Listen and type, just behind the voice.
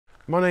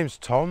My name's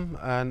Tom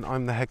and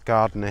I'm the head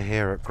gardener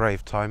here at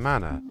Gravetye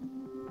Manor.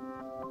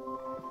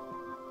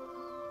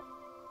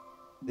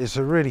 It's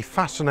a really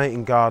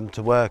fascinating garden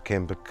to work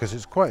in because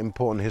it's quite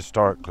important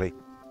historically.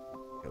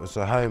 It was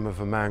the home of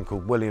a man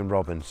called William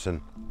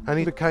Robinson, and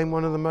he became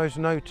one of the most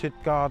noted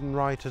garden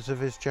writers of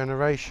his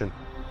generation.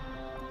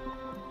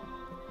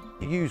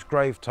 He used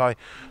Gravetye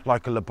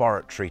like a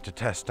laboratory to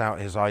test out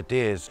his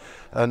ideas,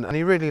 and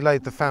he really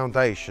laid the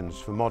foundations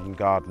for modern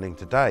gardening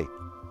today.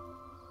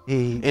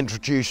 He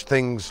introduced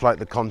things like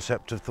the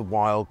concept of the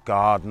wild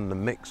garden, the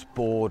mixed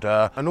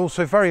border, and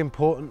also, very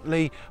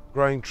importantly,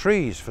 growing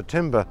trees for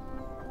timber.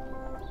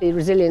 The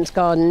resilience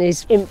garden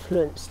is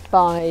influenced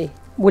by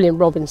William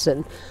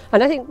Robinson,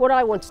 and I think what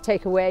I want to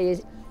take away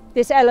is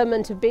this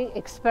element of being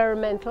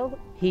experimental.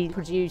 He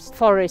produced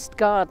forest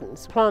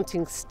gardens,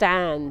 planting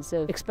stands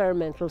of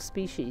experimental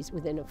species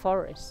within a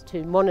forest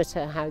to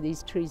monitor how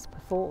these trees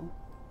perform.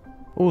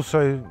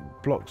 Also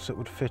blocks that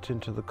would fit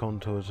into the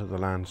contours of the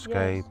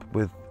landscape, yes,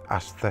 with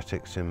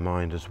aesthetics in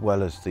mind, as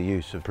well as the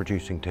use of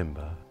producing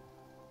timber.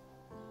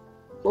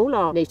 All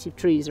our native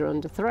trees are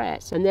under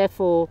threat, and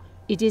therefore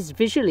it is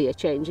visually a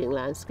changing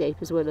landscape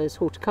as well as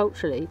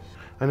horticulturally.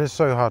 And it's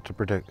so hard to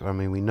predict. I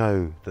mean, we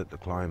know that the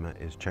climate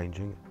is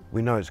changing.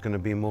 We know it's going to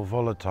be more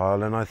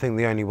volatile, and I think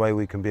the only way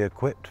we can be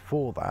equipped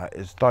for that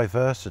is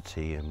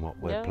diversity in what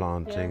we're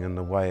planting and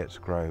the way it's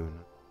grown.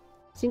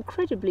 It's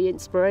incredibly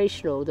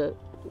inspirational that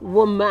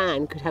one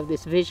man could have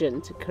this vision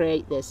to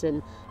create this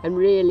and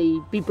really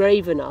be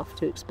brave enough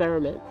to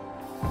experiment.